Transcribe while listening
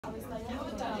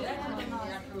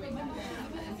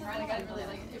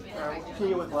We'll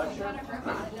continue with lecture.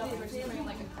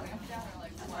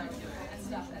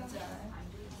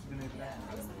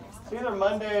 So either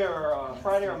Monday or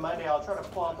Friday or Monday, I'll try to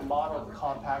pull out the model of the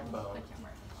compact bone.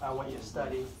 I want you to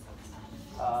study.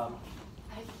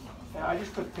 And I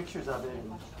just put pictures of it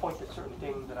and point at certain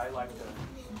things that I like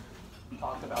to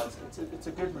talk about. It's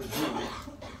a good review.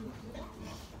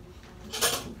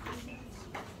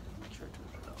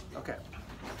 Okay.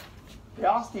 The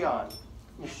osteon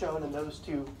is shown in those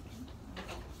two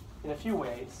in a few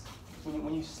ways.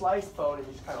 When you slice bone and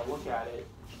you just kind of look at it,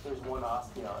 there's one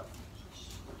osteon.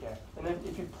 Okay. And then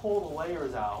if you pull the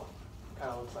layers out, it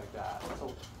kind of looks like that.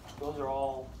 So those are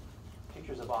all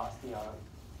pictures of osteon.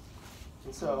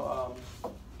 And so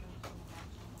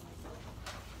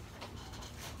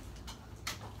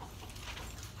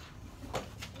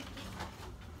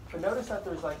but notice that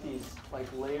there's like these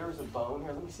layers of bone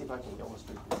here. Let me see if I can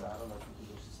illustrate this. I don't know if you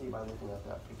can just see by looking at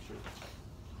that picture.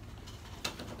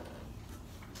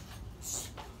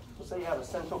 So say you have a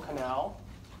central canal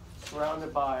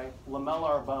surrounded by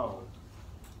lamellar bone.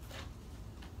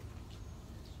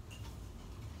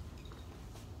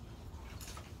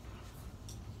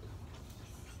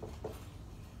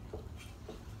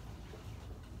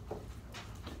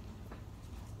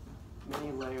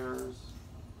 Many layers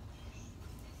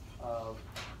of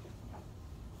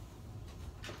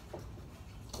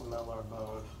lamellar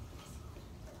bone.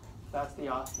 That's the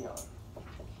osteon.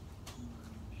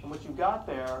 And what you've got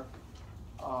there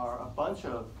are a bunch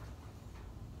of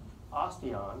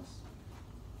osteons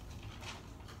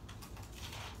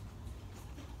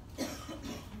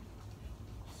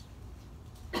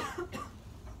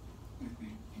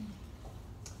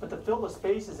but to fill the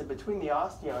spaces in between the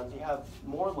osteons, you have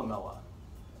more lamella.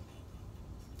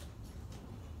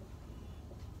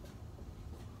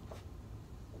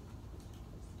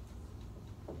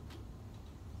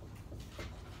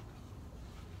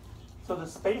 So the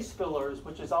space fillers,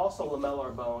 which is also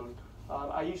lamellar bone,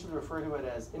 I usually refer to it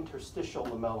as interstitial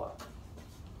lamella.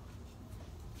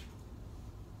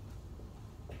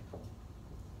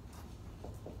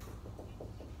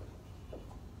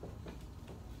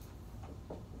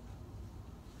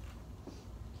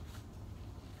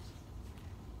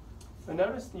 So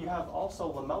notice that you have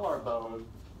also lamellar bone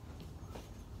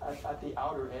at the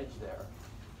outer edge there.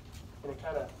 And it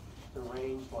kind of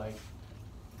arranged like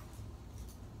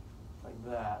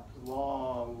that,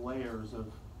 long layers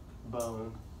of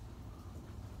bone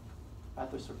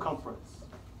at the circumference.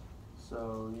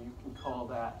 So you can call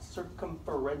that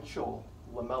circumferential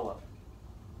lamella.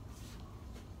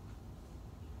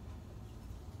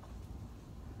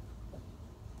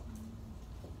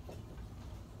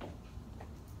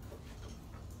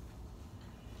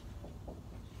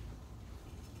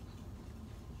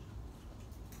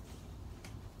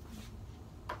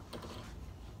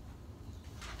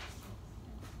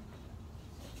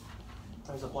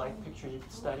 There's a blank picture you can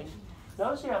study.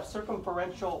 Notice you have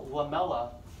circumferential lamella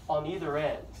on either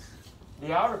end.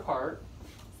 The outer part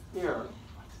here,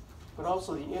 but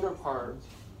also the inner part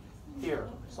here.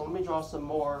 So let me draw some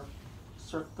more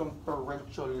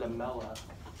circumferential lamella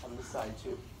on this side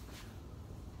too.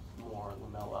 More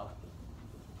lamella.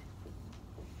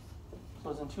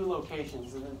 So it's in two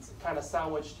locations and it's kind of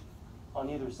sandwiched on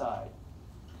either side.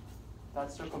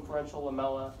 That's circumferential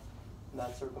lamella. And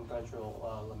that's circumferential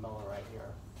lamella right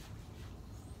here.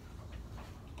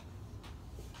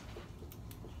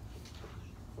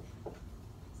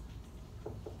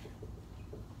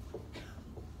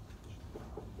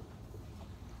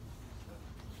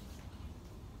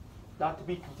 Not to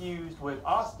be confused with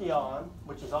osteon,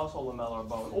 which is also lamellar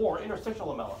bone, or interstitial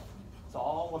lamella. It's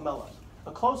all lamella.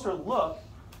 A closer look,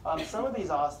 some of these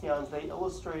osteons, they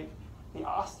illustrate the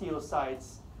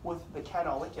osteocytes with the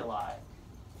canaliculi.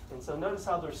 And so notice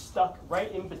how they're stuck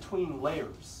right in between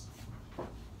layers.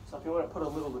 So if you want to put a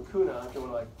little lacuna, if you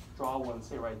want to draw one,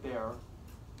 say right there,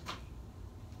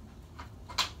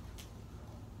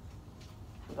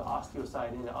 with the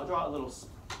osteocyte in it, I'll draw a little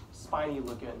spiny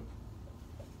looking,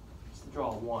 just to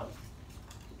draw one.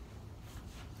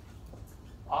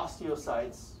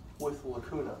 Osteocytes with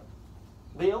lacuna.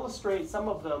 They illustrate some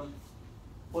of them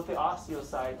with the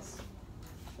osteocytes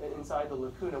inside the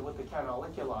lacuna with the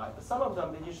canaliculi, but some of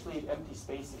them, they just leave empty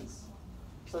spaces.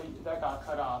 So that got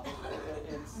cut off.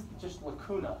 It's just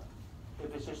lacuna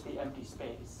if it's just the empty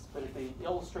space. But if they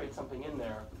illustrate something in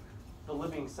there, the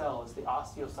living cell is the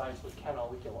osteocytes with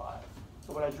canaliculi.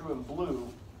 So what I drew in blue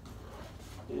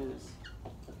is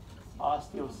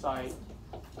osteocyte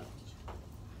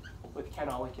with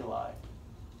canaliculi.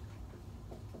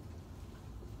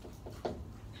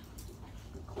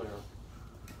 Clear.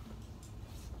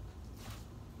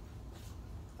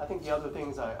 I think the other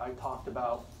things I talked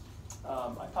about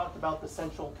the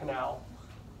central canal.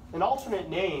 An alternate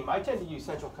name, I tend to use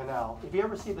central canal. If you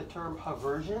ever see the term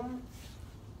haversian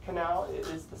canal, it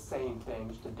is the same thing,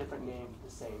 just a different name for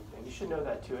the same thing. You should know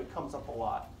that too. It comes up a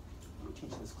lot when we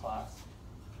teach this class.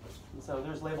 And so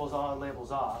there's labels on,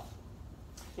 labels off.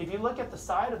 If you look at the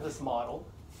side of this model,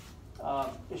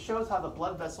 it shows how the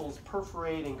blood vessels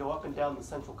perforate and go up and down the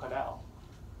central canal.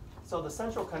 So the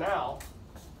central canal,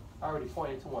 I already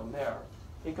pointed to one there,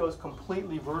 it goes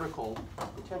completely vertical.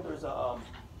 Pretend there's a,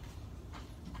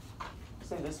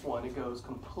 say this one, it goes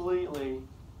completely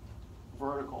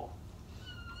vertical.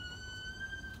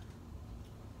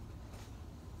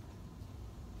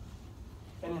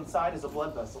 And inside is a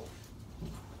blood vessel.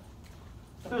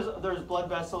 There's blood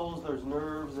vessels, there's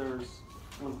nerves, there's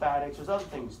lymphatics, there's other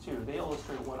things too. They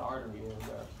illustrate one artery in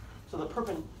there. So the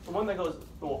one that goes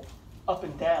up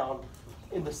and down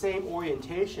in the same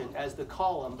orientation as the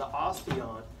column, the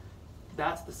osteon,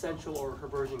 that's the central or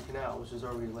haversian canal, which is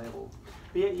already labeled.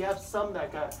 But yet you have some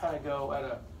that kind of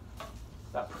go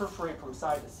that perforate from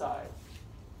side to side.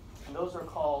 And those are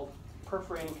called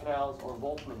perforating canals or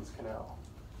Volkmann's canal.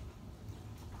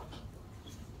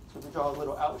 So if we draw a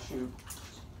little outshoot,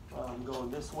 going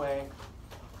this way,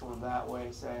 going that way,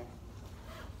 say.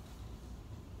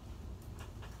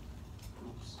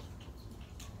 Oops.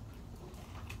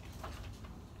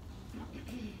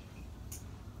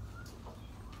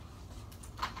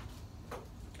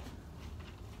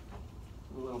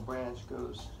 The little branch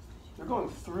goes, they're going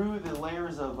through the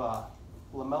layers of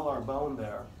lamellar bone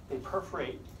there. They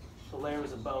perforate the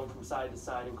layers of bone from side to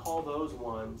side and call those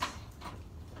ones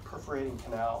perforating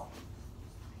canal.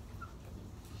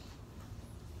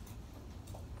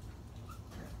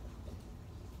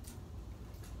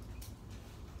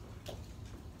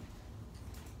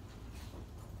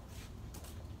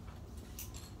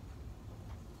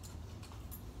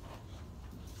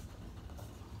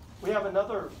 We have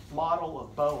another model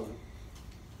of bone.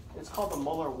 It's called the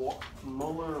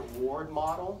Muller-Ward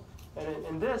model. And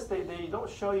in this, they don't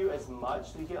show you as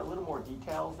much. So you get a little more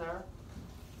details there.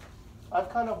 I've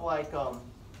kind of like,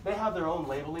 they have their own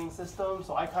labeling system,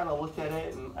 so I kind of looked at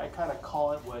it and I kind of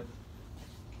call it what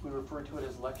we refer to it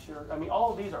as lecture. I mean,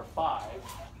 all of these are 5,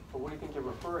 but what do you think you're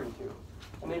referring to?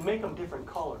 And they make them different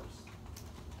colors,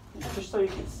 just so you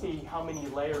can see how many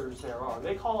layers there are.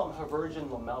 They call them haversian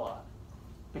lamella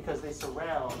because they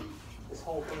surround this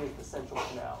whole thing with the central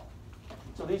canal.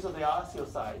 So these are the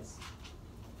osteocytes,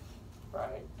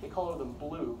 right? They color them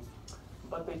blue.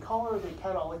 But they color the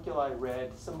canaliculi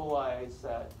red to symbolize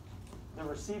that they're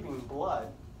receiving blood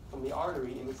from the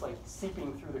artery and it's like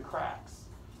seeping through the cracks.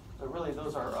 But really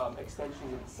those are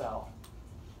extensions of the cell.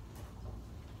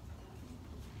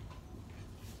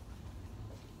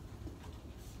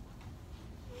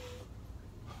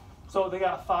 So they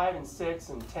got 5 and 6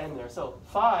 and 10 there. So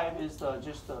 5 is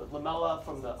just the lamella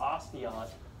from the osteon.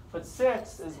 But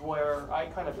 6 is where I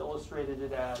kind of illustrated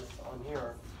it as on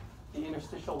here, the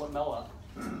interstitial lamella.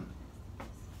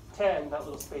 10, that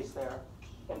little space there,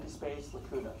 empty space,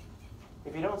 lacuna.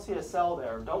 If you don't see a cell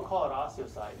there, don't call it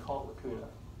osteocyte, call it lacuna.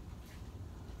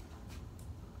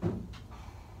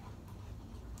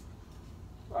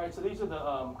 All right, so these are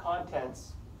the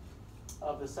contents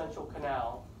of the central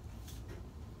canal.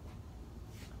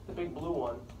 The big blue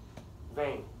one,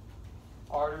 vein,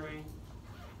 artery,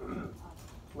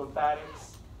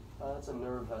 lymphatics, that's a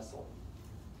nerve vessel.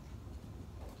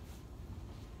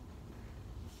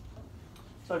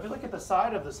 So if you look at the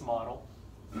side of this model,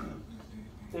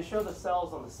 they show the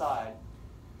cells on the side,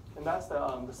 and that's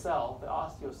the cell, the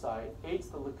osteocyte, aids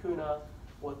the lacuna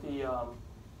with the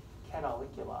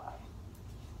canaliculi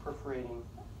perforating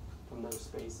from those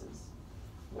spaces.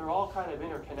 They're all kind of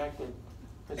interconnected,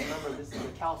 because remember this is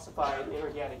a calcified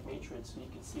inorganic matrix, so you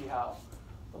can see how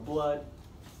the blood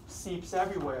seeps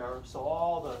everywhere, so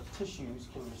all the tissues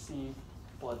can receive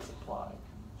blood supply.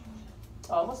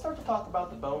 Let's start to talk about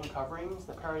the bone coverings,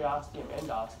 the periosteum and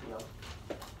osteum.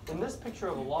 In this picture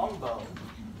of a long bone,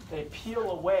 they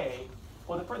peel away,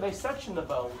 well, they section the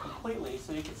bone completely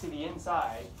so you can see the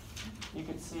inside. You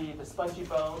can see the spongy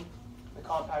bone, the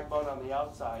compact bone on the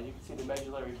outside. You can see the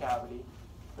medullary cavity,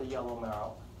 the yellow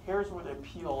marrow. Here's where they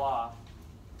peel off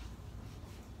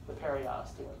the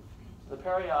periosteum. The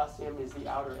periosteum is the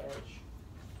outer edge.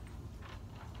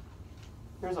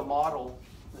 Here's a model,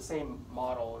 the same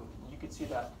model, and you can see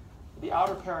that the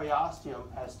outer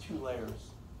periosteum has 2 layers.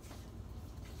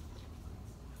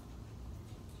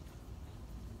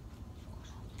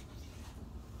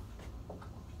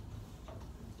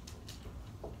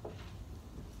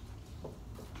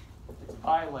 It's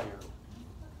bilayer.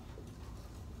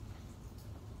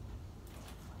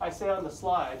 I say on the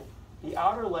slide, the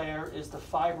outer layer is the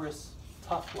fibrous,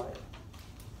 tough layer.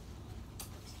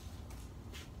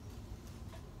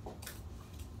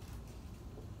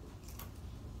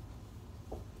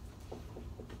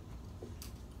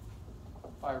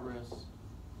 Fibrous.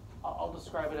 I'll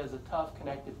describe it as a tough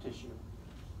connective tissue.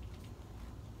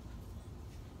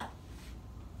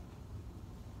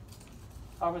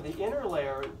 However, the inner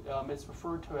layer, it's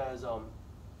referred to as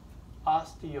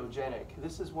osteogenic.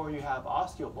 This is where you have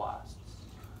osteoblasts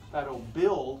that will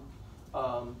build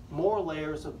more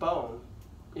layers of bone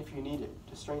if you need it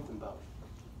to strengthen bone.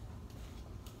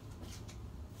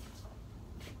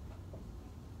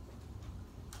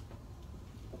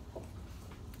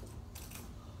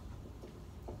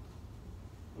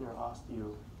 Inner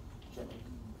osteogenic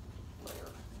layer.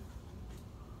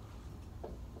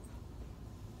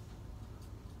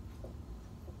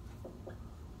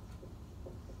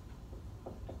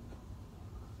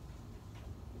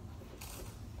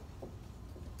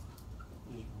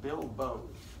 Build bone.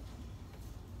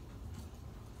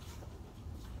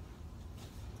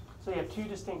 So you have two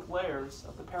distinct layers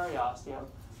of the periosteum.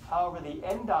 However, the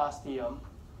endosteum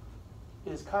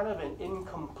is kind of an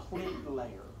incomplete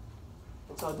layer.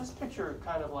 And so this picture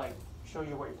kind of like show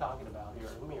you what you're talking about here.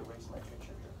 Let me erase my picture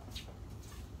here.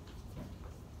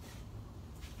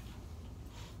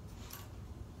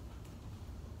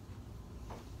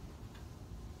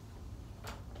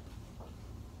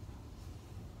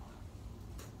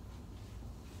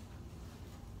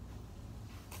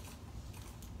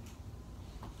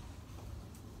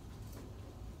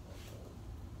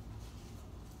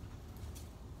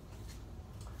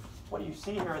 What you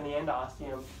see here in the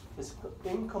endosteum is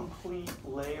an incomplete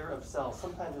layer of cells.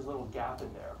 Sometimes there's a little gap in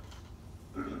there.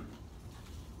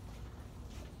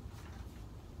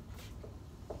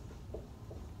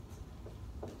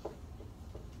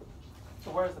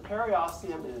 So whereas the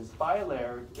periosteum is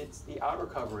bilayered, it's the outer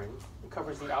covering. It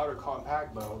covers the outer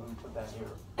compact bone. Let me put that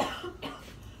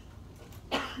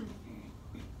here.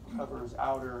 Covers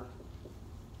outer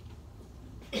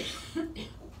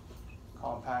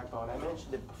compact bone. I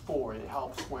mentioned it before. It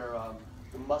helps where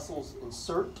the muscles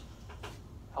insert,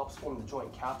 helps form the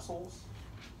joint capsules.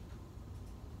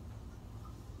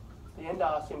 The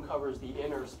endosteum covers the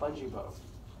inner spongy bone.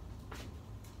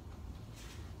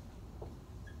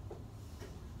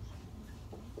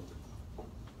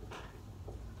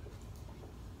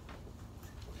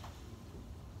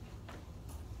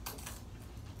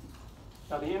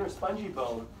 Now the inner spongy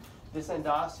bone, this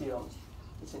endosteum,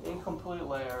 it's an incomplete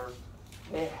layer.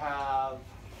 They have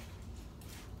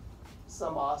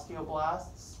some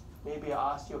osteoblasts, maybe an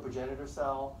osteoprogenitor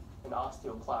cell, and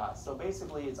osteoclast. So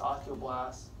basically it's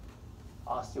osteoblast,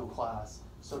 osteoclast.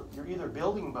 So you're either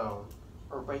building bone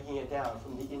or breaking it down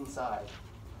from the inside.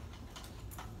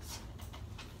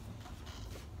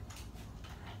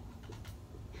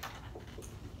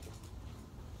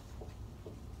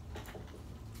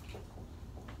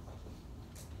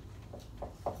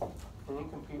 An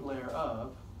incomplete layer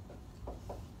of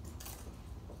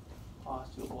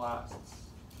osteoblasts,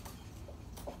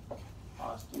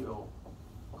 osteoclasts.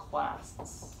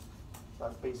 So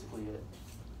that's basically it.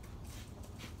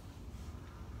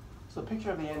 So the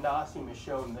picture of the endosteum is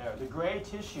shown there. The gray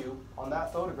tissue on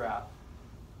that photograph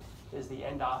is the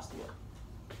endosteum.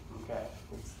 Okay,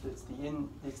 it's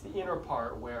the inner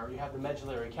part where you have the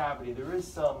medullary cavity. There is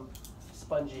some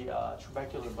spongy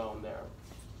trabecular bone there.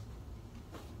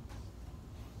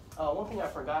 One thing I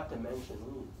forgot to mention.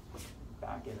 Let me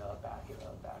back it up.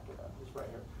 Just right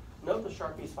here. Note the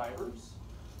Sharpie's fibers,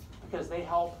 because they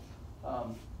help.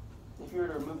 If you were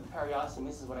to remove the periosteum,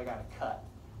 this is what I got to cut.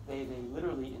 They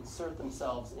literally insert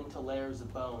themselves into layers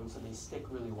of bone, so they stick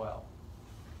really well.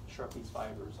 Sharpie's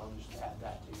fibers. I'll just add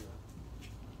that to you.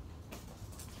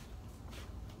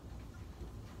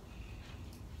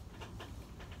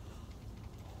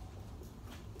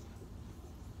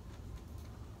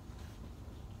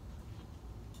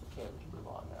 Okay, we can move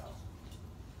on now.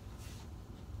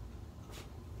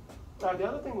 Now, the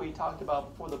other thing we talked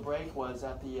about before the break was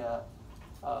that the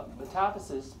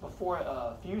metaphysis, before it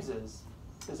fuses,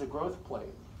 is a growth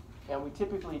plate. And we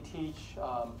typically teach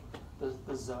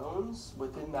the zones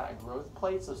within that growth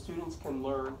plate so students can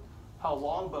learn how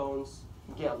long bones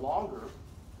get longer.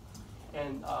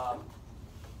 And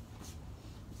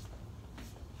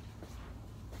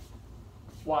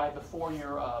why before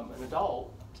you're an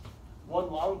adult, one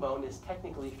long bone is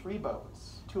technically 3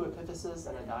 bones, 2 epiphyses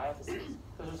and a diaphysis.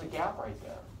 So there's a gap right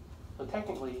there. So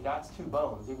technically that's 2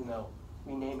 bones, even though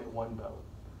we name it 1 bone.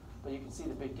 But you can see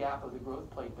the big gap of the growth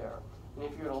plate there. And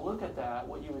if you were to look at that,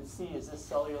 what you would see is this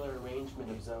cellular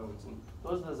arrangement of zones. And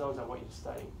those are the zones I want you to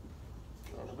study.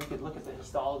 And we could look at the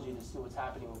histology to see what's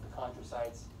happening with the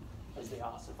chondrocytes as they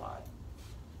ossify.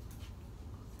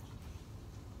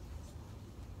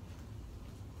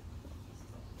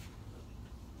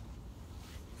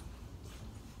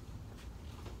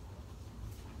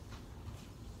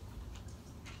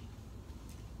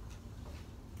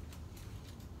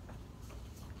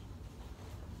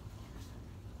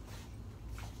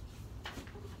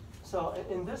 So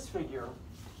in this figure,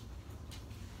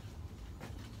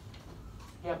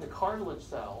 you have the cartilage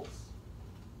cells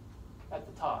at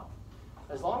the top.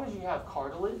 As long as you have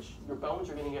cartilage, your bones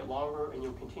are going to get longer and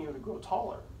you'll continue to grow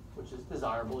taller, which is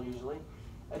desirable usually.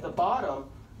 At the bottom,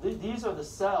 these are the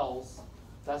cells,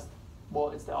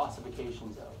 it's the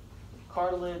ossification zone.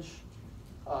 Cartilage,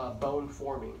 bone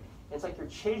forming. It's like you're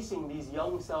chasing these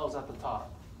young cells at the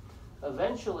top.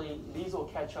 Eventually, these will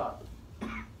catch up.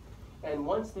 And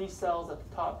once these cells at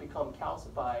the top become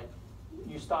calcified,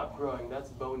 you stop growing. That's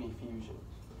bone effusion.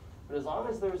 But as long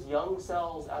as there's young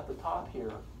cells at the top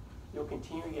here, you'll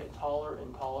continue to get taller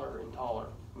and taller and taller,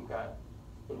 okay?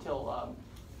 Until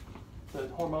the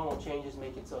hormonal changes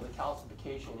make it so the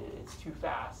calcification, it's too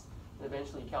fast, and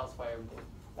eventually you calcify everything.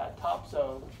 That top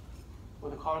zone, where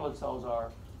the cartilage cells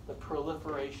are, the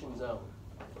proliferation zone.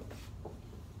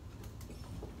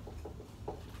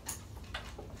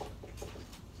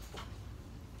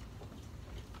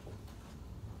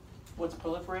 What's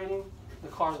proliferating? The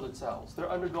cartilage cells.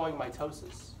 They're undergoing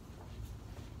mitosis.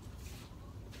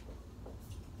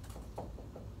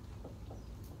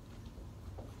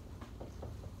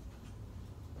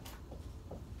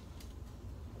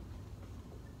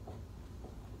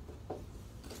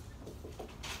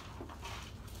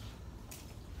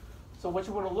 So what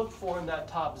you want to look for in that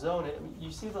top zone,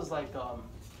 you see those like, they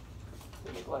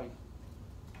look like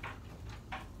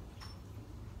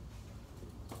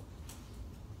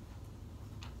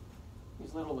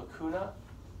these little lacuna,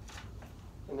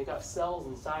 and they got cells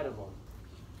inside of them.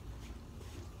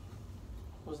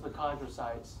 Those are the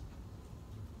chondrocytes,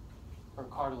 or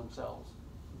cartilage cells.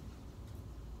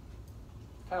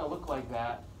 Kind of look like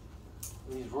that,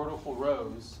 these vertical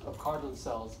rows of cartilage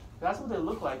cells. That's what they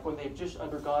look like when they've just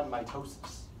undergone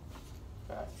mitosis.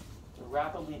 Okay? They're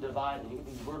rapidly dividing. You get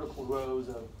these vertical rows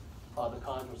of the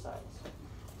chondrocytes.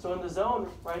 So in the zone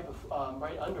right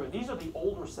under it, these are the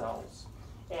older cells.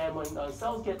 And when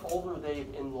cells get older, they've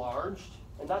enlarged,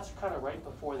 and that's kind of right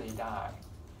before they die.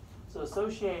 So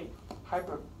associate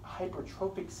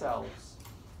hypertrophic cells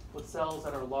with cells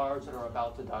that are large that are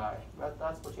about to die.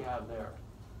 That's what you have there.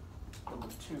 Number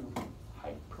 2,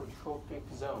 hypertrophic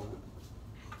zone.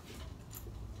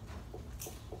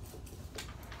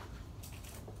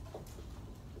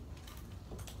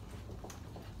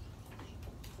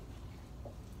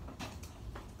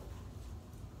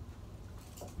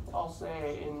 I'll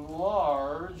say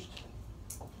enlarged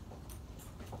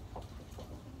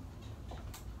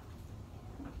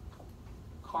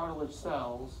cartilage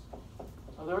cells.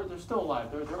 Oh, they're still alive.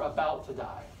 They're about to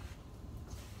die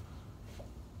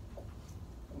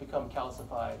and become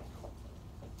calcified.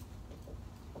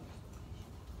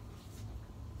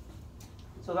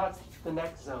 So that's the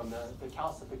next zone, the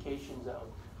calcification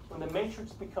zone. When the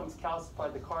matrix becomes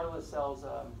calcified, the cartilage cells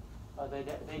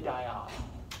they die off.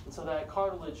 And so that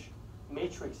cartilage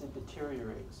matrix, it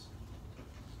deteriorates.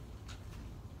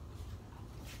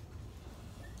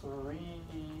 3,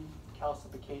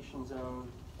 calcification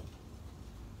zone.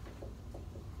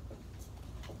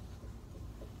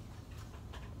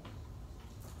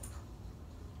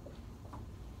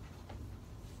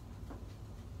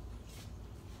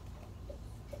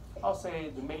 I'll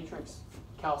say the matrix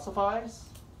calcifies.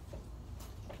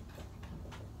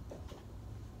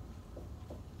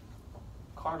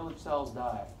 Cartilage cells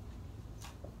die.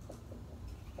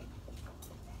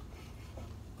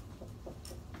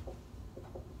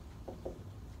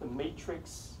 The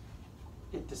matrix,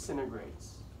 it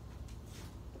disintegrates.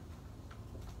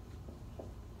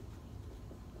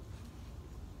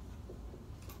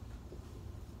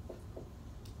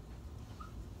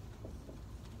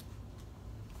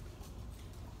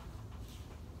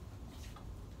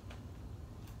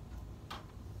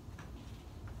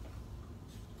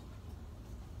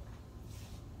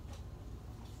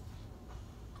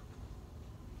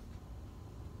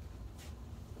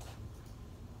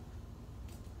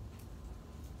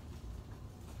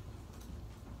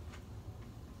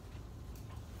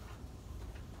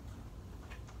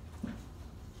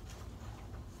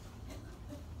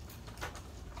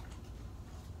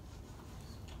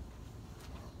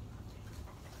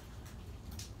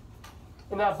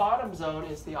 And that bottom zone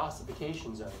is the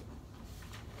ossification zone.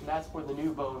 And that's where the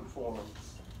new bone forms.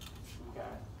 Okay,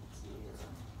 let's see here.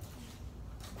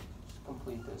 Complete.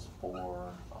 complete this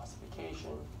 4, ossification.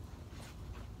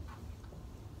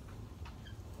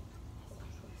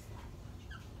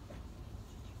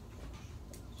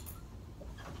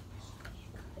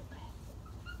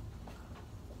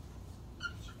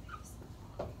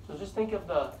 So just think of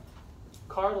the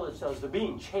cartilage cells, they're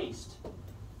being chased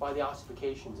by the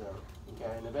ossification zone,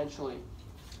 okay, and eventually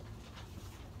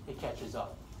it catches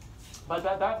up. But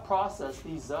that process,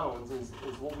 these zones, is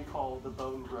what we call the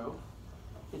bone growth.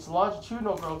 It's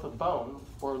longitudinal growth of bone,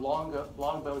 where long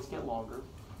bones get longer.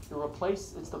 It's the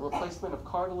replacement of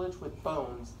cartilage with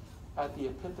bones at the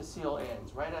epiphyseal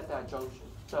ends, right at that junction.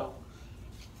 So,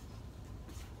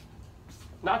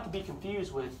 not to be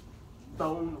confused with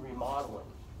bone remodeling,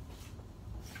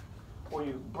 where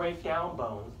you break down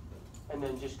bone and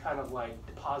then just kind of like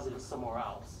deposit it somewhere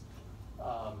else.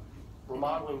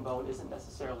 Remodeling bone isn't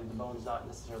necessarily, the bone is not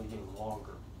necessarily getting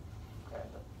longer. Okay,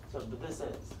 but this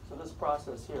is. So this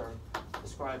process here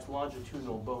describes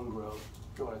longitudinal bone growth,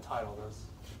 if you want to title this.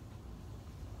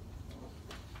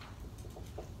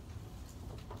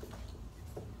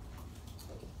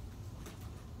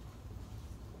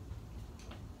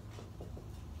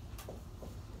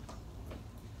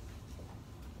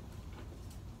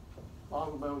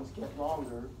 Long bones get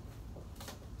longer.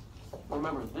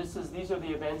 Remember, these are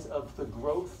the events of the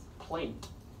growth plate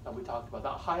that we talked about.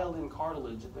 That hyaline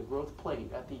cartilage at the growth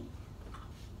plate at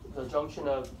the junction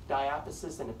of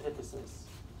diaphysis and epiphysis.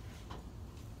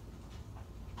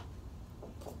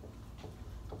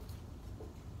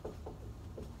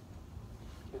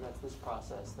 Okay, that's this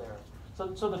process there.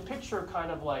 So the picture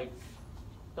kind of like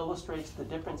illustrates the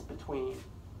difference between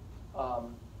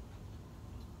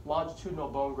longitudinal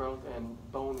bone growth and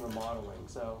bone remodeling.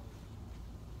 So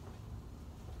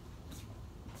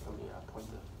let me point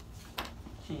the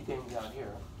key things out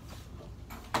here.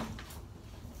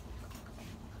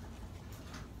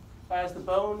 As the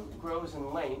bone grows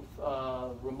in length,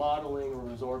 remodeling or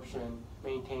resorption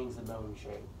maintains the bone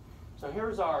shape. So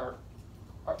here's our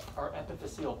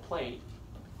epiphyseal plate.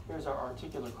 Here's our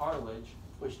articular cartilage,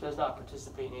 which does not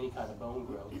participate in any kind of bone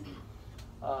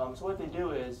growth. So what they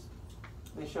do is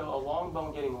they show a long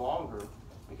bone getting longer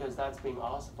because that's being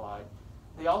ossified.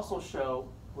 They also show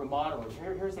remodeling.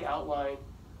 Here's the outline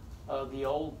of the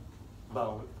old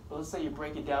bone. But let's say you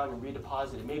break it down and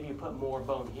redeposit it. Maybe you put more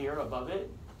bone here above it,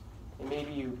 and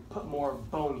maybe you put more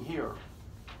bone here,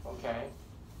 okay?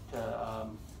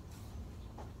 And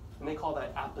they call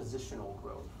that appositional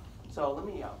growth. So let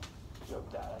me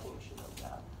note that. I think we should note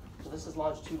that. So this is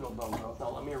longitudinal bone growth. Now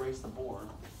let me erase the board.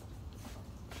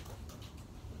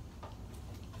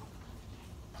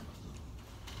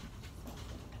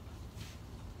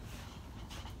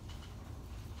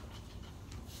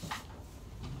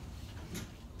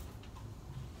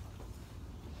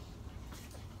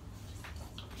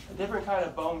 A different kind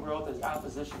of bone growth is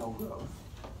appositional growth.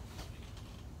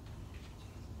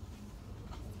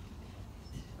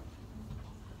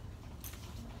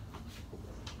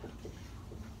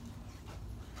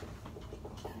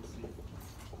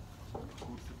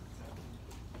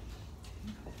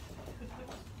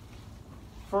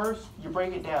 First, you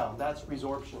break it down. That's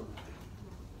resorption.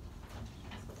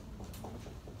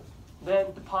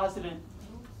 Then deposit it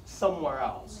somewhere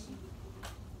else.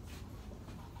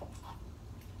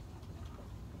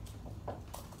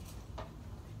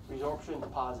 Resorption,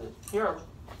 deposit. Here,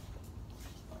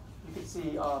 you can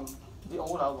see the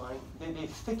old outline. They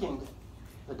thickened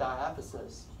the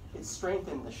diaphysis. It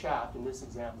strengthened the shaft in this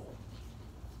example.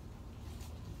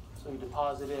 So you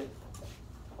deposit it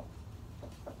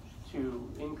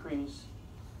to increase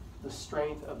the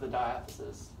strength of the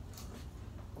diaphysis.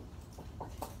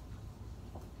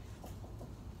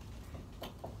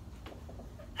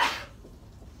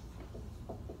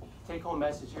 Take-home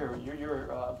message here,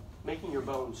 you're making your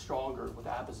bone stronger with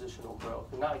appositional growth.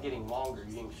 You're not getting longer,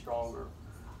 you're getting stronger.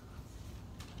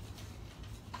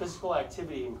 Physical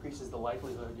activity increases the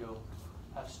likelihood you'll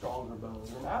have stronger bones.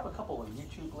 And I have a couple of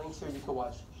YouTube links here. You can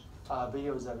watch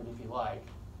videos of it if you like.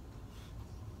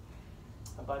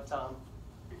 But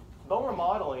bone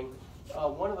remodeling,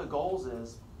 one of the goals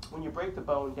is when you break the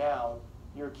bone down,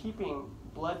 you're keeping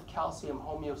blood calcium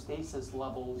homeostasis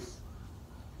levels.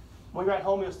 When you're at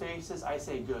homeostasis, I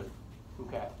say good,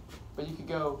 okay? But you could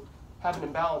go have an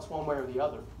imbalance one way or the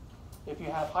other. If you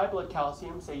have high blood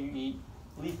calcium, say you eat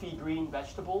leafy green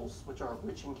vegetables, which are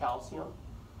rich in calcium,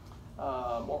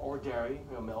 or dairy,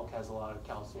 milk has a lot of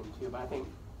calcium too, but I think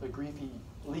the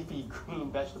leafy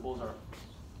green vegetables are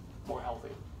more healthy.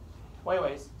 Well,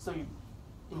 anyways, so you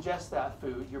ingest that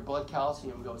food, your blood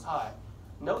calcium goes high.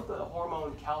 Note the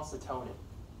hormone calcitonin,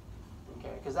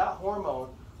 okay? Because that hormone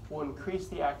will increase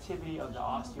the activity of the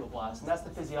osteoblast, and that's the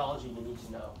physiology you need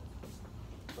to know.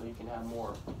 So you can have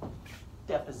more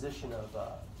deposition of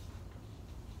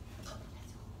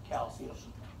calcium.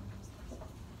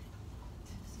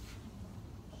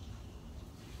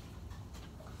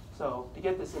 So to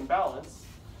get this imbalance,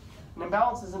 an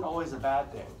imbalance isn't always a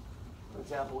bad thing. For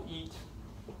example, eat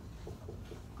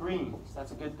greens,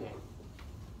 that's a good thing.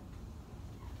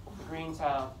 The greens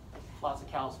have lots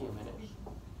of calcium in it.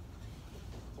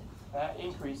 That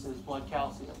increases blood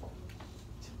calcium.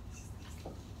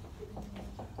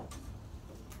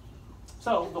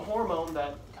 So the hormone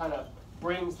that kind of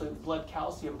brings the blood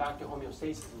calcium back to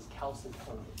homeostasis is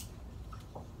calcitonin.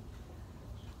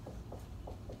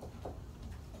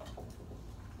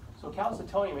 So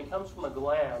calcitonin, it comes from a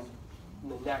gland in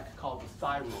the neck called the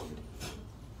thyroid.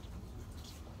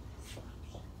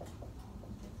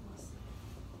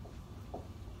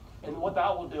 And what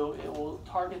that will do, it will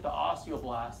target the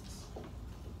osteoblasts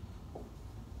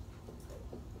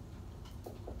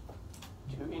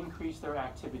to increase their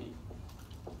activity.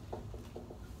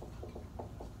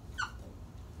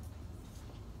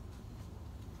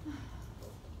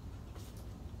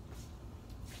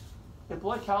 If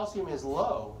blood calcium is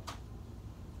low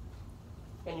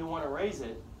and you want to raise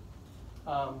it,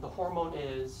 the hormone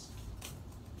is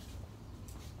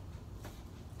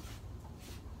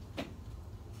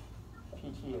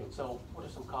PTH. So what are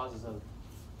some causes of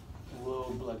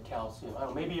low blood calcium? I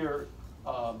don't know, maybe you're,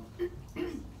 for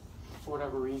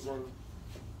whatever reason,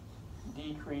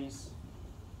 decrease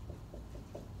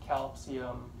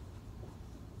calcium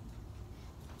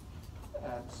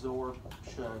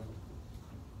absorption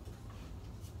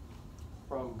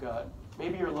from gut.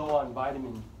 Maybe you're low on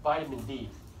vitamin D.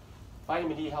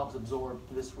 Vitamin D helps absorb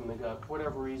this from the gut. For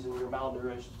whatever reason, you're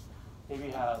malnourished. Maybe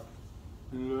you have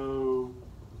low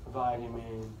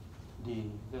vitamin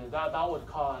D. That would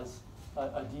cause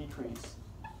a decrease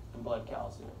in blood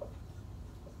calcium.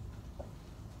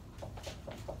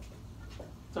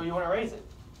 So you want to raise it.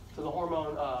 So the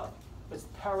hormone, it's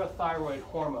parathyroid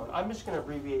hormone. I'm just going to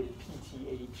abbreviate it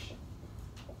PTH.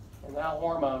 And that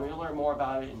hormone, you'll learn more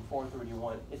about it in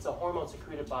 431. It's a hormone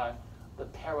secreted by the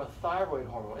parathyroid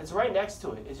hormone. It's right next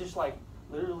to it. It's just like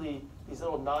literally these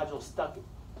little nodules stuck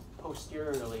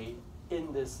posteriorly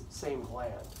in this same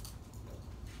gland.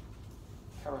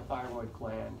 Parathyroid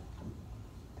gland.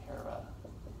 Parathyroid.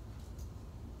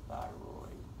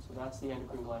 So that's the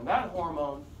endocrine gland. That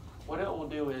hormone, what it will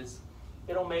do is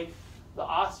it'll make the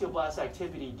osteoblast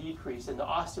activity decrease and the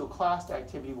osteoclast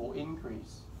activity will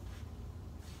increase.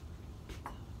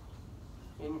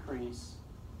 Increase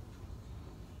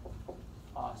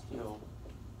osteoclast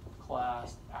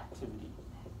activity.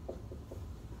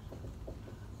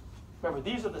 Remember,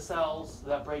 these are the cells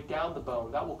that break down the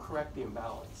bone. That will correct the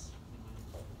imbalance.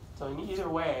 So in either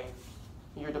way,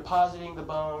 you're depositing the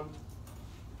bone,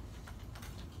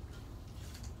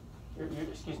 you're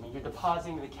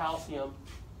depositing the calcium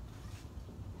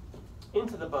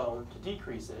into the bone to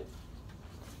decrease it.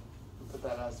 We'll put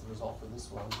that as the result for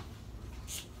this one.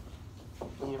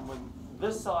 When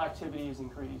this cell activity is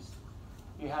increased,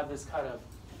 you have this kind of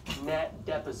net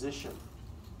deposition.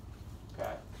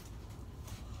 Okay.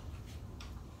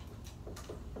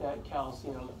 Net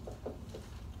calcium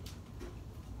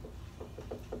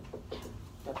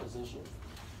deposition.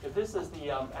 If this is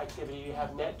the activity, you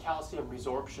have net calcium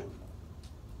resorption.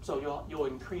 So you'll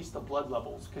increase the blood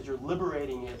levels because you're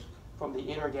liberating it from the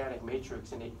inorganic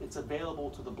matrix and it's available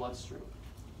to the bloodstream.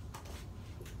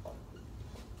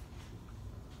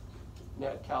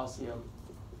 Net calcium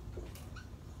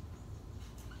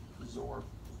resorption.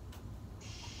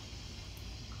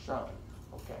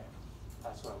 Okay,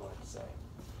 that's what I wanted to say.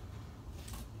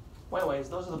 Well, anyways,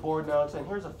 those are the board notes, and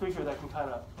here's a figure that can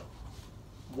kind of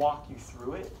walk you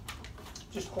through it.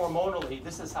 Just hormonally,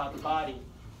 this is how the body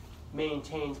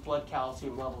maintains blood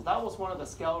calcium levels. That was one of the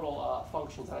skeletal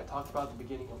functions that I talked about at the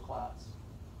beginning of class.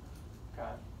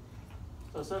 Okay,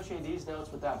 so associate these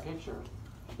notes with that picture.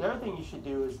 The other thing you should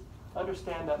do is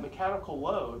understand that mechanical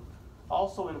load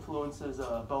also influences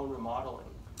bone remodeling.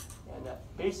 And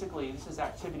basically, this is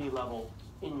activity level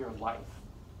in your life.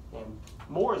 And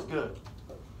more is good.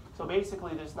 So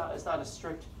basically, it's not a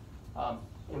strict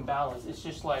imbalance. It's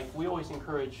just like we always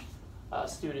encourage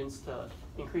students to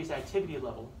increase activity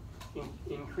level,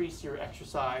 increase your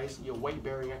exercise, your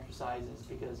weight-bearing exercises,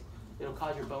 because it'll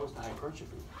cause your bones to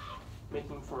hypertrophy,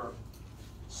 making for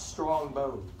strong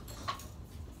bone.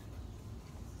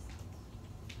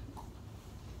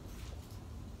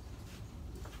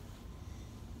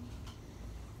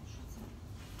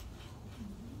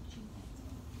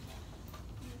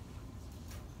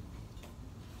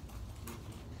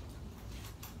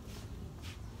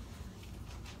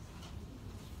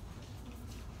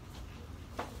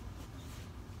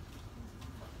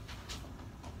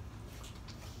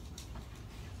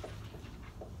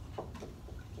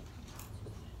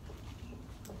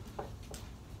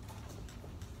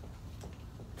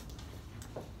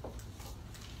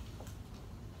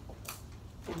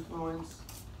 influence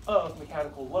of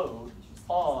mechanical load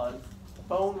on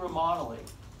bone remodeling.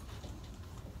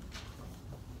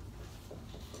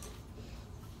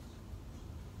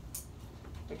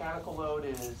 Mechanical load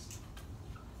is,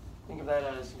 think of that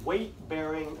as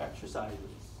weight-bearing exercises.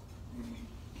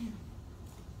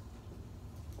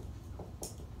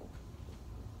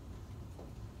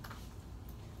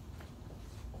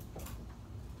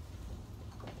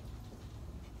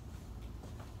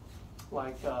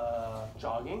 Like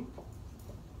jogging,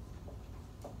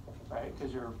 right?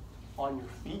 Because you're on your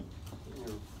feet,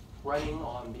 you're running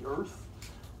on the earth.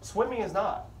 Swimming is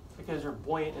not, because you're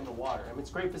buoyant in the water. I mean, it's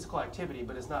great physical activity,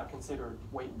 but it's not considered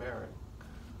weight bearing.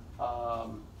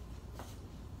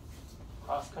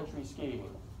 Cross-country skiing,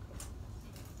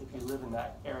 if you live in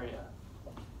that area.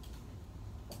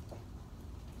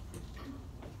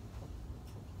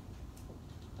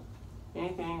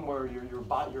 Anything where you're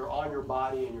on your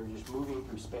body and you're just moving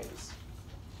through space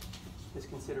is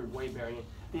considered weight bearing.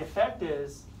 The effect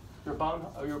is your bone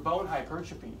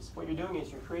hypertrophies. What you're doing is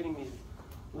you're creating these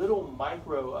little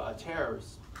micro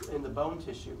tears in the bone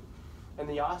tissue, and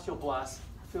the osteoblasts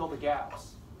fill the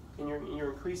gaps, and you're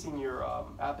increasing your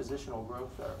appositional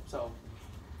growth there. So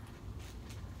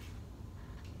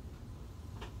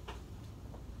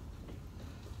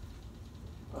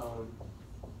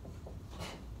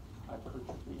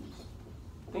hypertrophies.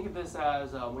 Think of this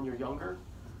as when you're younger,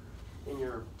 in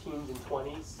your teens and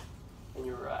 20s, and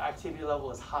your activity level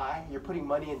is high, you're putting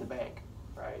money in the bank,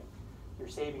 right? Your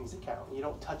savings account. You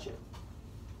don't touch it.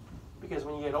 Because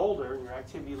when you get older and your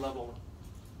activity level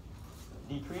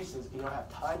decreases, you don't have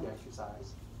time to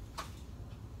exercise.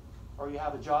 Or you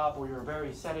have a job where you're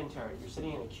very sedentary. You're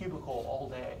sitting in a cubicle all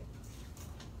day.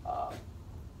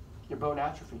 Your bone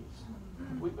atrophies.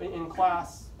 In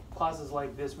classes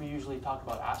like this, we usually talk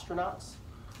about astronauts.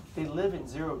 They live in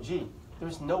 0G.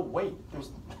 There's no weight.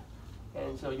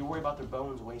 And so you worry about their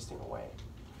bones wasting away.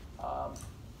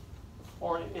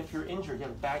 Or if you're injured, you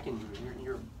have a back injury,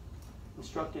 you're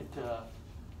instructed to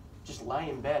just lie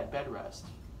in bed rest.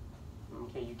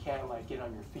 Okay, you can't like get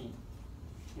on your feet.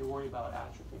 You worry about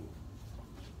atrophy.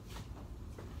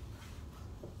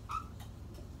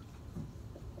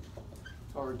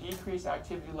 Or decreased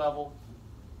activity level,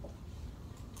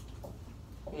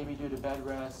 maybe due to bed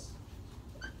rest.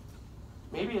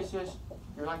 Maybe it's just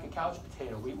you're like a couch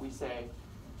potato. We say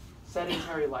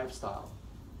sedentary lifestyle.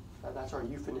 That's our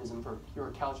euphemism for you're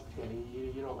a couch potato.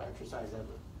 You don't exercise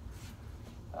ever.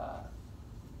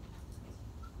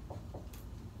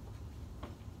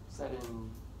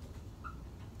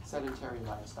 Sedentary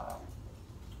lifestyle.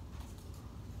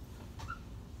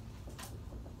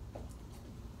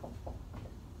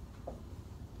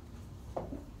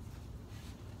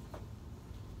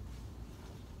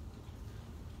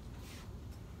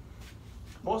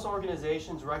 Most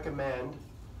organizations recommend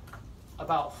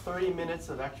about 30 minutes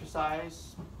of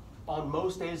exercise on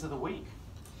most days of the week.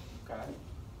 Okay,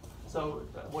 so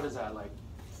what is that, like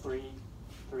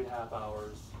 3.5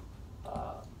 hours?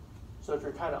 So if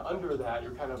you're kind of under that,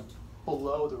 you're kind of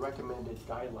below the recommended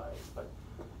guidelines.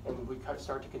 And we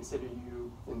start to consider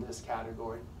you in this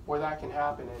category where that can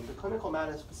happen. And the clinical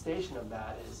manifestation of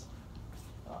that is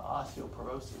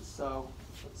osteoporosis. So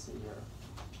let's see here.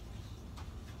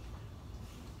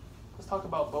 Let's talk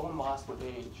about bone loss with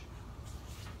age.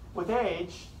 With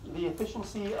age, the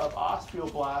efficiency of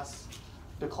osteoblasts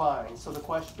declines. So the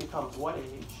question becomes, what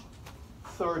age?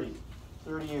 30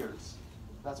 years.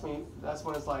 That's when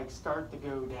it's like start to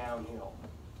go downhill.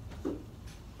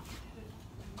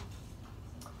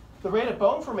 The rate of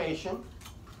bone formation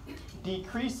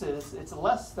decreases. It's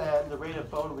less than the rate of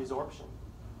bone resorption,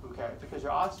 okay? Because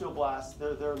your osteoblasts,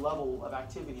 their level of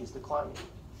activity is declining.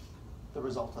 The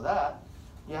result of that,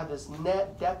 you have this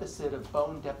net deficit of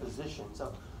bone deposition.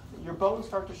 So your bones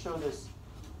start to show this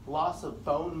loss of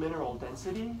bone mineral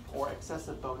density or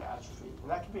excessive bone atrophy. And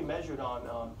that can be measured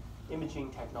on imaging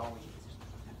technology.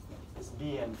 It's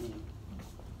BMD.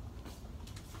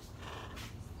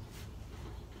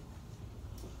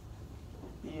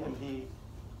 BMD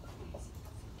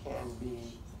can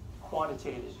be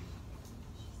quantitated.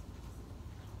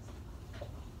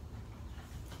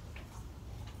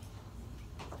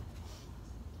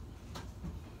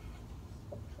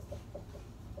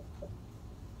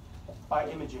 By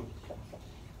imaging.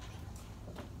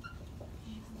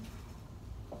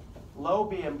 Low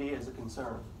BMD is a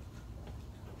concern.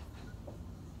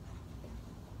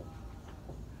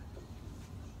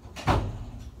 Yeah,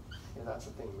 that's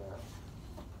the thing there.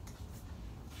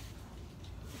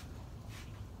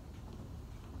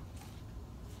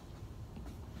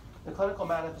 The clinical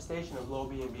manifestation of low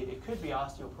BMD, it could be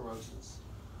osteoporosis.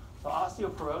 So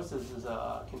osteoporosis is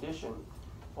a condition,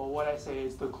 or what I say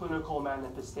is the clinical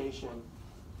manifestation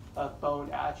of bone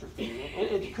atrophy.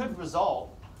 It could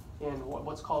result in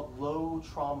what's called low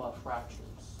trauma fractures.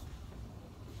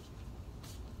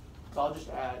 So I'll just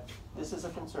add, this is a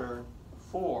concern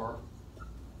for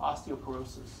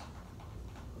osteoporosis.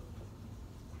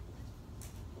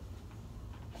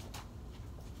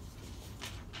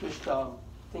 Just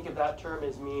think of that term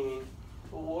as meaning,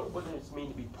 what does it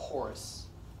mean to be porous?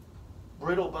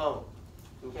 Brittle bone.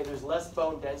 Okay, there's less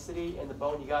bone density, and the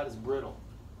bone you got is brittle.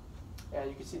 And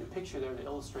you can see the picture there to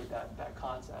illustrate that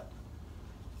concept.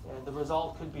 And the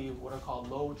result could be what are called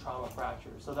low trauma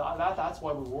fractures. So that's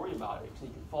why we worry about it, because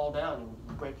you can fall down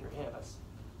and break your hip. It's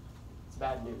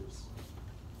bad news.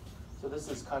 So this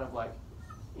is kind of like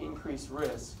increased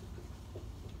risk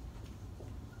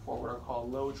for what are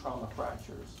called low trauma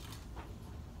fractures.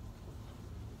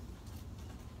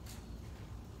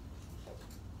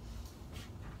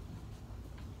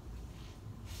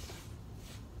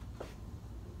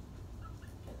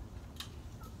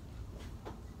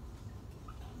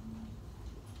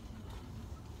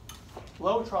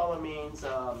 Low trauma means,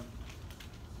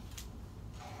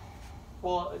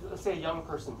 well, let's say a young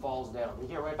person falls down. They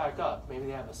get right back up. Maybe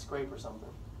they have a scrape or something.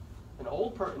 An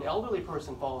elderly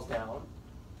person falls down.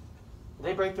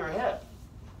 They break their hip.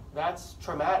 That's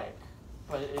traumatic,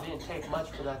 but it didn't take much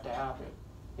for that to happen.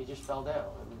 They just fell down.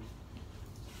 I mean,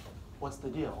 what's the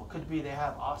deal? It could be they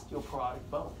have osteoporotic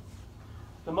bone.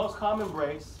 The most common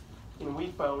breaks in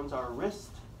weak bones are wrist,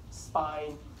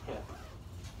 spine, hip.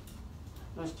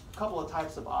 There's a couple of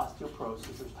types of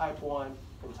osteoporosis. There's type 1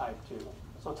 and type 2.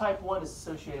 So type 1 is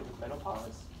associated with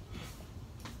menopause.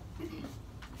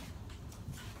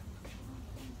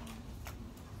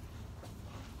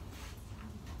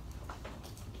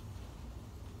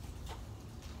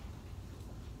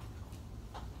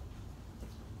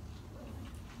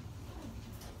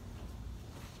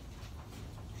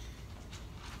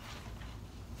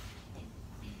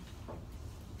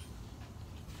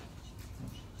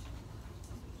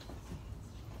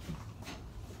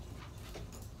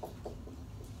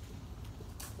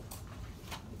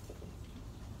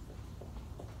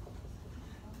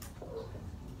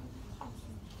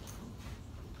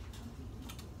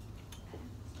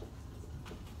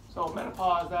 So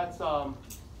menopause, that's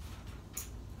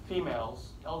females,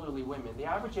 elderly women. The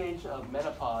average age of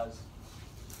menopause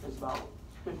is about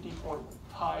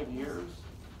 50.5 years.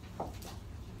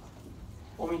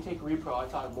 When we take repro, I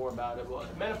talk more about it. Well,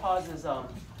 menopause is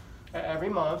every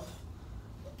month,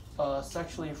 a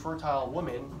sexually fertile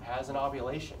woman has an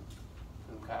ovulation.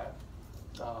 Okay,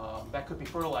 that could be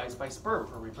fertilized by sperm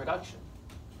for reproduction.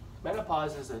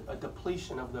 Menopause is a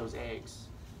depletion of those eggs.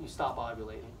 You stop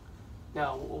ovulating.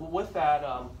 Now, with that,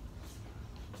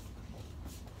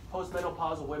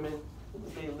 postmenopausal women,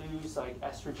 they lose like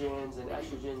estrogens, and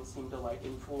estrogens seem to like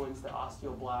influence the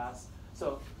osteoblasts.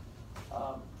 So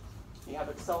you have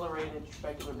accelerated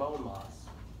trabecular bone loss.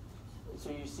 So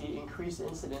you see increased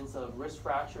incidence of wrist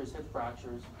fractures, hip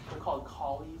fractures. They're called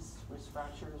Colles wrist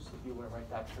fractures, if you want to write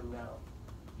that term down.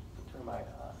 The term I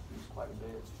use quite a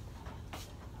bit.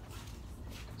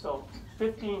 So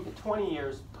 15 to 20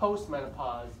 years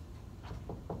post-menopause,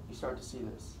 you start to see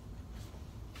this.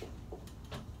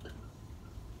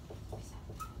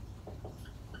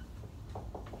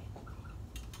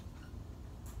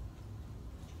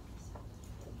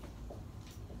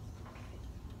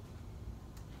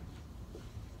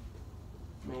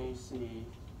 May see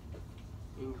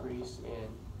increase in,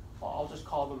 well, I'll just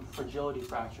call them fragility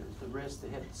fractures, the wrist, the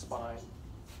hip, the spine.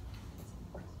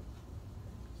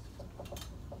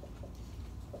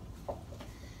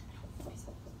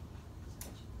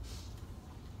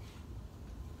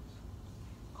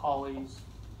 Colles,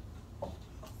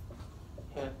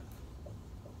 hip.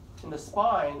 In the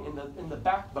spine, in the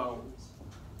backbones,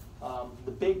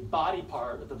 the big body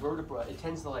part of the vertebra, it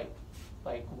tends to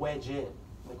like wedge in.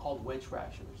 They're called wedge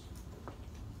fractures.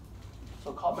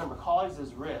 So remember, Colles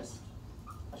is wrist.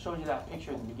 I showed you that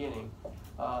picture in the beginning.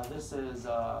 This is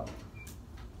a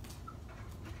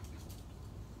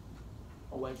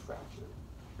wedge fracture.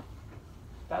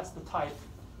 That's the type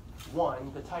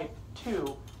 1. The type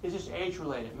 2 is just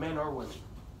age-related, men or women.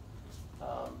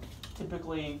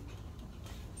 Typically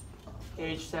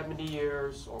age 70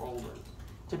 years or older.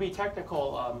 To be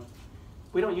technical,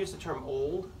 we don't use the term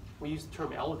old, we use the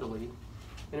term elderly,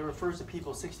 and it refers to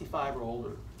people 65 or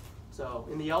older. So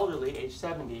in the elderly, age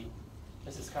 70,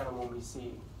 this is kind of when we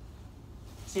see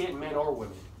it in men or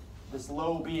women. This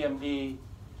low BMD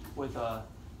with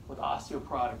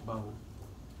osteoporotic bone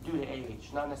due to age,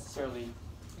 not necessarily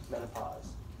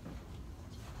menopause.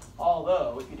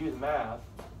 Although, if you do the math,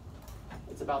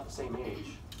 it's about the same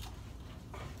age.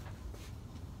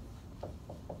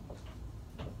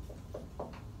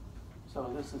 So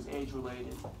this is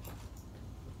age-related.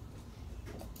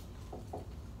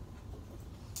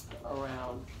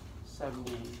 Around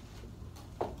 70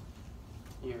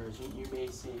 years, you may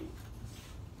see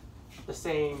the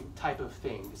same type of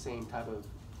thing, the same type of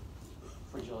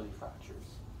fragility fractures.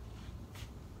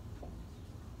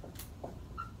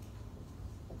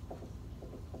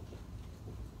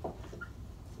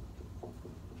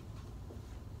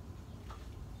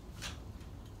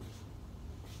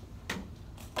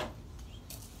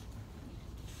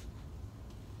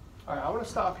 All right, I want to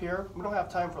stop here. We don't have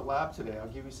time for lab today. I'll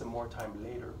give you some more time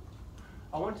later.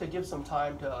 I wanted to give some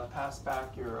time to pass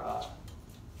back your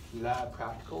lab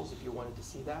practicals if you wanted to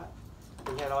see that.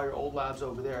 And you had all your old labs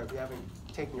over there. If you haven't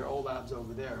taken your old labs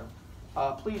over there,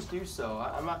 please do so.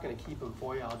 I'm not going to keep them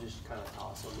for you. I'll just kind of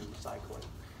toss them in recycling.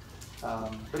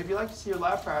 But if you'd like to see your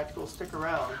lab practicals, stick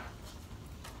around.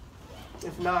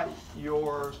 If not,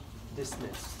 you're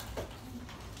dismissed.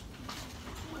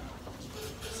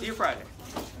 See you Friday.